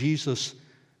himself, and Jesus,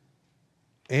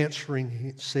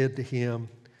 answering, said to him,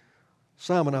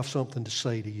 Simon, I have something to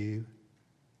say to you.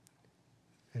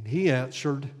 And he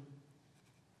answered,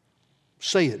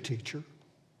 say it, teacher.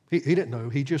 He didn't know.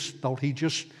 He just thought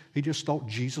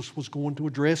Jesus was going to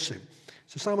address him.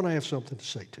 He said, Simon, I have something to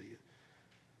say to you.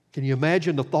 Can you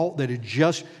imagine the thought that he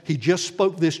just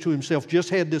spoke this to himself, just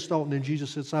had this thought, and then Jesus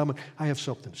said, Simon, I have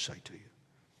something to say to you.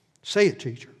 Say it,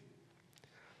 teacher.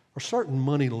 A certain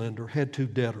moneylender had two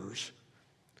debtors.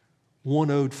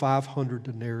 One owed 500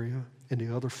 denarii and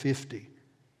the other 50.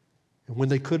 And when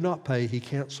they could not pay, he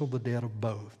canceled the debt of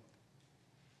both.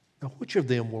 Now, which of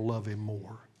them will love him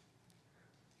more?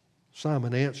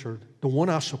 Simon answered, the one,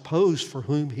 I suppose, for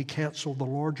whom he canceled the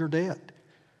larger debt.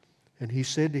 And he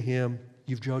said to him,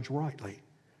 you've judged rightly.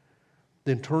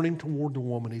 Then turning toward the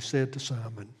woman, he said to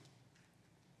Simon,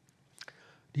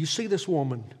 do you see this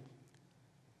woman?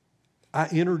 I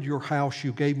entered your house,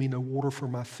 you gave me no water for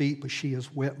my feet, but she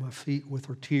has wet my feet with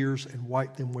her tears and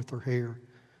wiped them with her hair.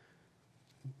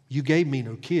 You gave me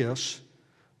no kiss,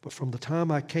 but from the time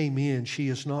I came in, she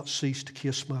has not ceased to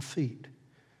kiss my feet.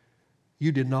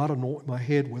 You did not anoint my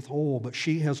head with oil, but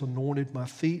she has anointed my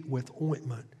feet with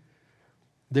ointment.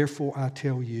 Therefore I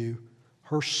tell you,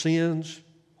 her sins,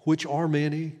 which are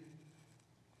many,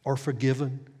 are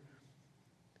forgiven,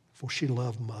 for she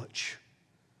loved much.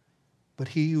 But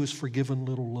he who is forgiven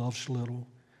little loves little.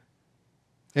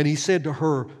 And he said to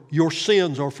her, your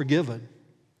sins are forgiven.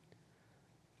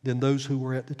 Then those who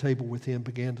were at the table with him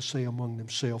began to say among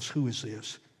themselves, who is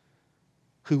this,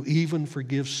 who even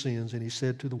forgives sins? And he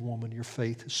said to the woman, your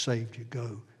faith has saved you.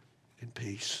 Go in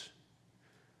peace.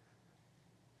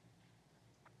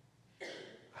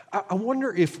 I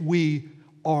wonder if we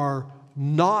are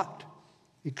not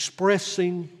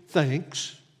expressing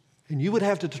thanks, and you would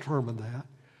have to determine that.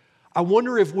 I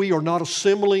wonder if we are not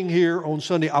assembling here on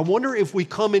Sunday. I wonder if we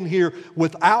come in here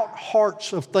without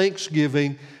hearts of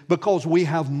thanksgiving because we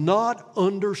have not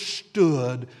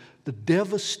understood the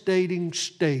devastating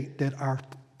state that our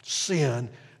sin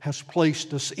has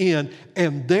placed us in,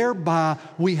 and thereby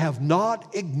we have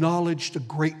not acknowledged the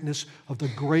greatness of the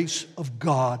grace of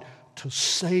God to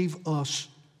save us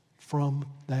from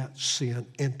that sin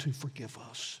and to forgive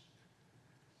us.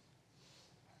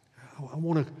 I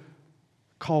want to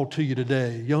call to you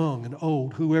today, young and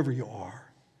old, whoever you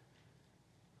are.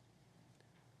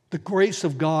 The grace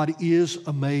of God is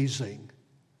amazing.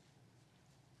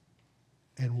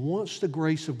 And once the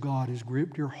grace of God has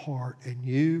gripped your heart and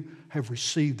you have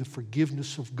received the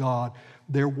forgiveness of God,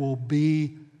 there will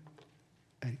be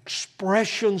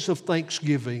expressions of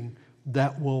thanksgiving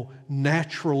that will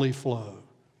naturally flow.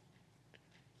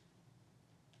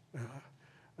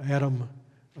 Adam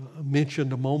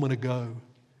mentioned a moment ago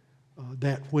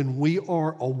that when we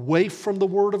are away from the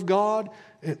Word of God,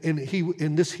 and he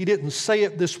didn't say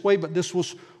it this way, but this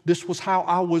was how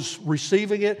I was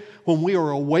receiving it. When we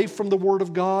are away from the Word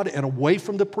of God and away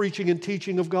from the preaching and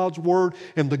teaching of God's Word,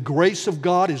 and the grace of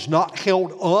God is not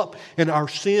held up, and our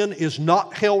sin is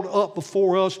not held up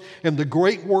before us, and the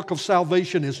great work of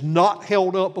salvation is not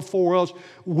held up before us,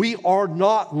 we are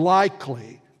not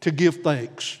likely to give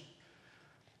thanks.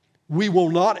 We will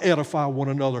not edify one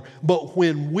another. But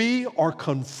when we are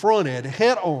confronted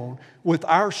head on with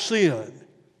our sin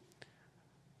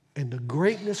and the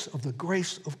greatness of the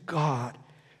grace of God,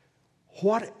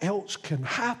 what else can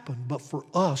happen but for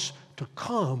us to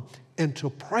come and to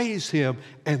praise Him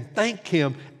and thank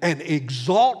Him and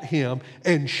exalt Him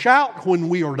and shout when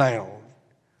we are down?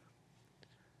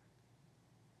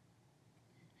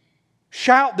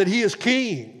 Shout that He is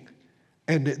King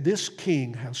and that this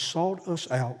King has sought us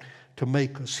out to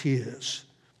make us His.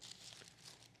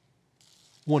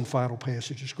 One final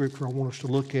passage of Scripture I want us to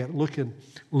look at. Look in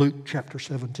Luke chapter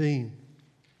 17.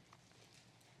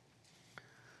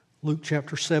 Luke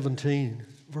chapter 17,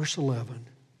 verse 11.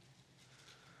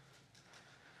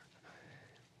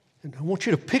 And I want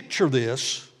you to picture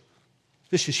this.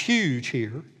 This is huge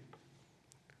here.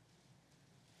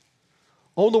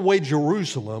 On the way to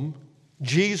Jerusalem,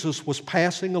 Jesus was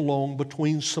passing along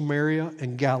between Samaria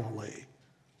and Galilee.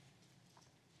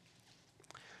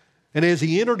 And as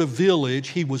he entered a village,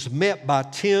 he was met by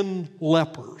 10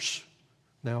 lepers.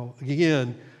 Now,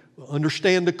 again,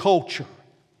 understand the culture.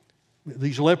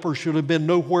 These lepers should have been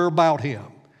nowhere about him.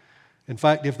 In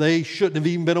fact, if they shouldn't have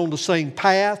even been on the same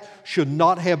path, should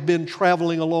not have been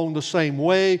traveling along the same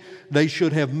way, they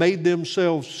should have made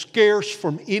themselves scarce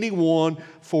from anyone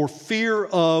for fear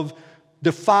of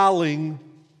defiling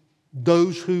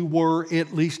those who were,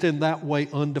 at least in that way,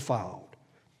 undefiled.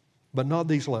 But not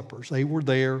these lepers. They were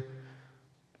there.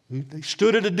 They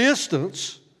stood at a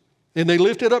distance and they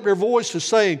lifted up their voices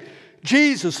saying,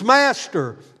 "Jesus,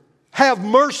 Master, have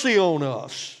mercy on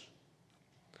us."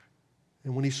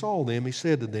 And when he saw them, he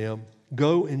said to them,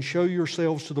 "Go and show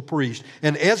yourselves to the priest."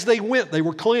 And as they went, they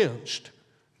were cleansed.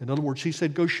 In other words, he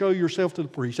said, "Go show yourself to the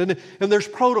priest." And there's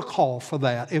protocol for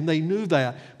that, and they knew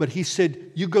that. But he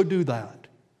said, "You go do that."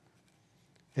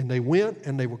 And they went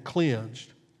and they were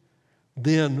cleansed.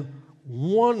 Then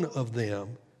one of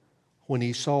them, when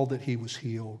he saw that he was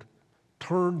healed,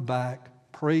 turned back,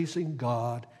 praising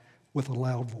God with a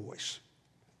loud voice.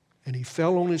 And he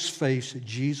fell on his face at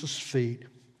Jesus' feet.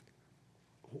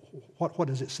 What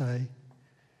does it say?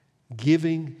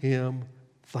 Giving him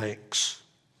thanks.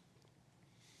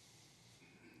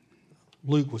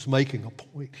 Luke was making a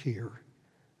point here.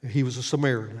 He was a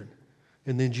Samaritan.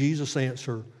 And then Jesus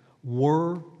answered,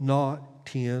 "Were not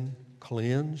 10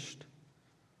 cleansed?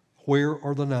 Where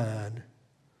are the 9?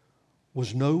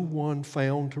 Was no one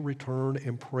found to return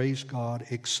and praise God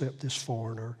except this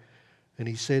foreigner?" And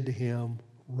he said to him,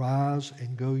 "Rise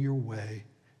and go your way.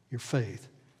 Your faith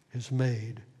has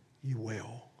made you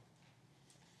well."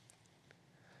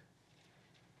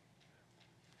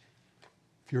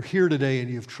 If you're here today and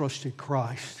you've trusted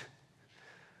Christ,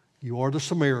 you are the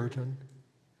Samaritan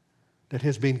that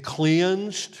has been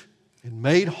cleansed and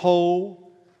made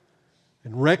whole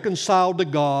and reconciled to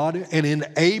God and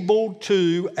enabled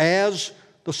to, as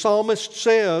the psalmist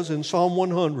says in Psalm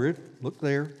 100, look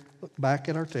there, look back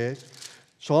at our text,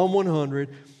 Psalm 100,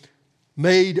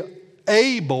 made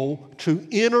able to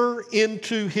enter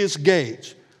into His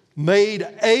gates, made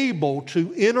able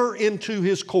to enter into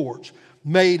His courts,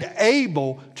 made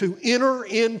able to enter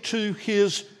into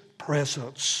His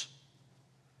presence.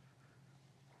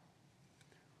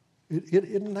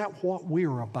 Isn't that what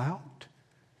we're about?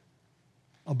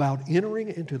 About entering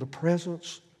into the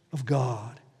presence of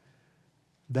God.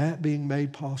 That being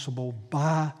made possible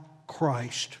by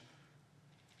Christ,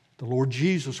 the Lord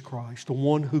Jesus Christ, the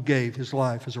one who gave His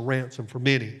life as a ransom for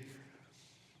many.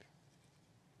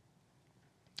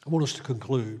 I want us to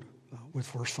conclude with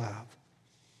verse 5.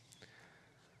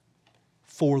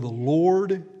 For the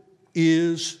Lord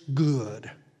is good.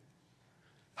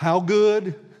 How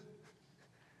good?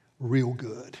 Real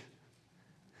good.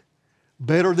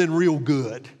 Better than real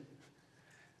good.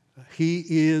 He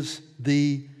is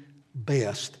the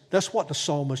best. That's what the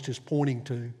psalmist is pointing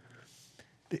to.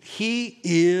 That He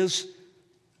is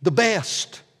the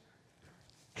best.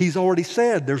 He's already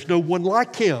said there's no one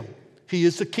like Him. He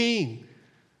is the King.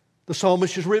 The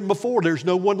psalmist has written before, there's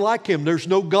no one like Him. There's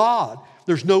no God.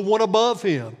 There's no one above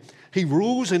Him. He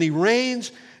rules and He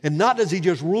reigns, and not does He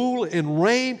just rule and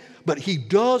reign, but He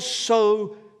does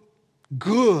so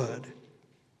good.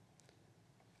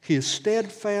 His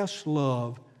steadfast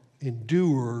love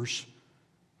endures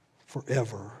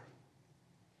forever.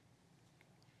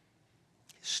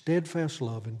 His steadfast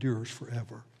love endures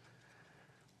forever.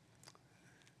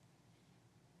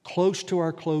 Close to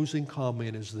our closing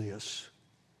comment is this.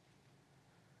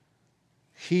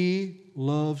 He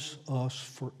loves us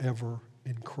forever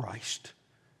in Christ.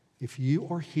 If you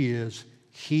are His,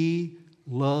 He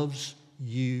loves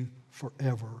you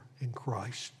forever in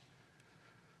Christ.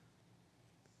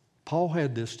 Paul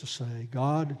had this to say,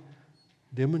 God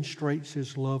demonstrates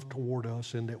His love toward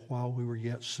us in that while we were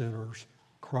yet sinners,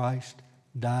 Christ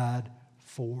died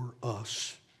for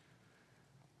us.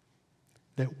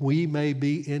 That we may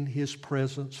be in His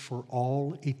presence for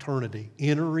all eternity,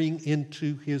 entering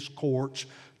into His courts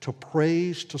to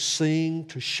praise, to sing,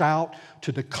 to shout,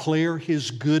 to declare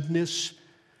His goodness,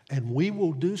 and we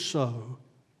will do so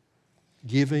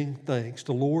giving thanks.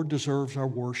 The Lord deserves our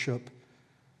worship,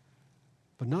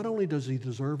 but not only does He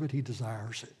deserve it, He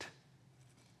desires it.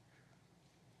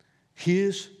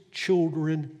 His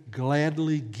children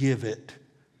gladly give it.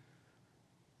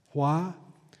 Why?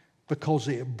 Because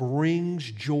it brings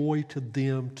joy to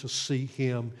them to see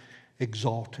Him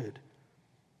exalted.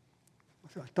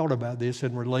 I thought about this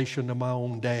in relation to my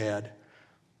own dad.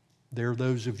 There are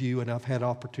those of you, and I've had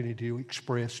opportunity to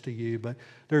express to you, but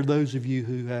there are those of you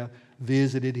who have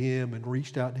visited him and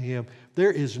reached out to him.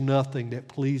 There is nothing that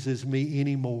pleases me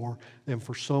any more than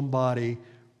for somebody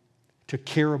to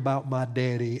care about my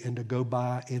daddy and to go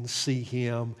by and see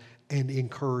him and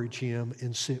encourage him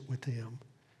and sit with him.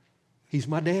 He's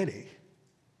my daddy.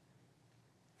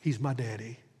 He's my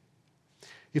daddy.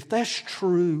 If that's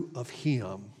true of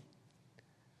him,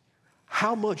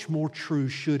 how much more true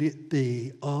should it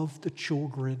be of the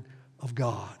children of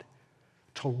God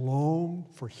to long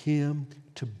for Him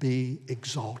to be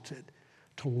exalted,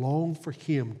 to long for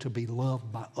Him to be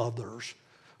loved by others,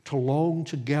 to long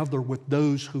together with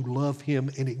those who love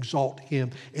Him and exalt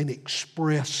Him and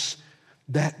express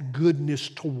that goodness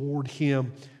toward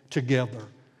Him together.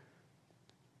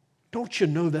 Don't you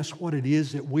know that's what it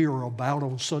is that we are about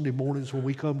on Sunday mornings when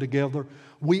we come together?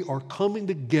 We are coming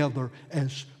together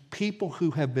as people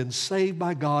who have been saved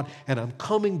by God, and I'm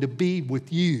coming to be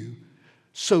with you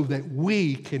so that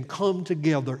we can come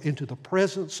together into the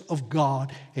presence of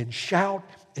God and shout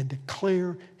and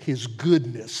declare His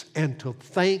goodness and to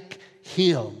thank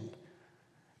Him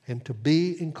and to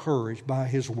be encouraged by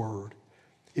His word.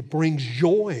 It brings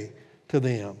joy to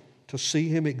them to see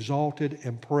Him exalted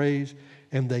and praised,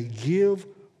 and they give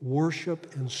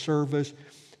worship and service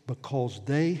because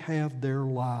they have their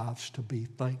lives to be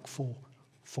thankful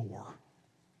for.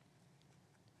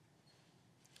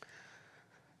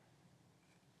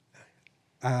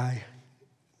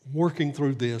 Working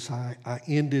through this, I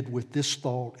ended with this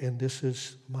thought, and this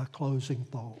is my closing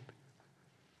thought.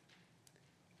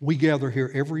 We gather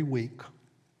here every week.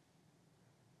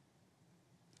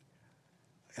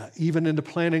 Even in the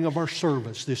planning of our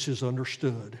service, this is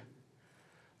understood,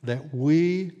 that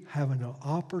we have an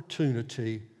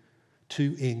opportunity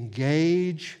to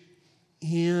engage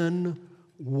in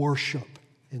worship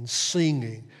and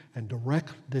singing and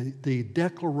direct the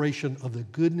declaration of the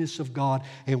goodness of God.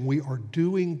 And we are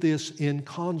doing this in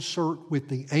concert with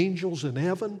the angels in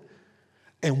heaven.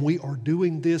 And we are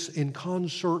doing this in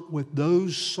concert with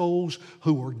those souls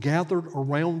who are gathered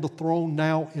around the throne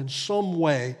now in some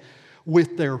way,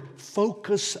 with their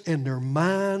focus and their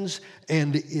minds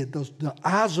and the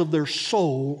eyes of their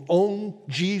soul on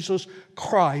Jesus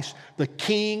Christ, the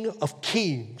King of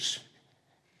Kings.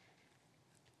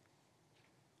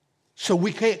 So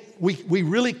we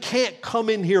really can't come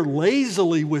in here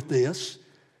lazily with this.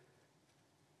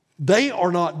 They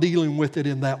are not dealing with it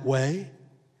in that way.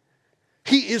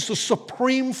 He is the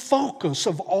supreme focus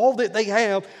of all that they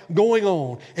have going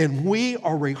on. And we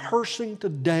are rehearsing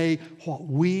today what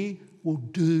we will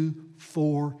do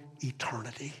for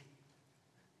eternity.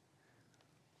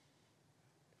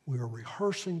 We are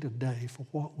rehearsing today for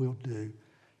what we'll do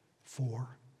for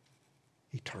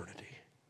eternity.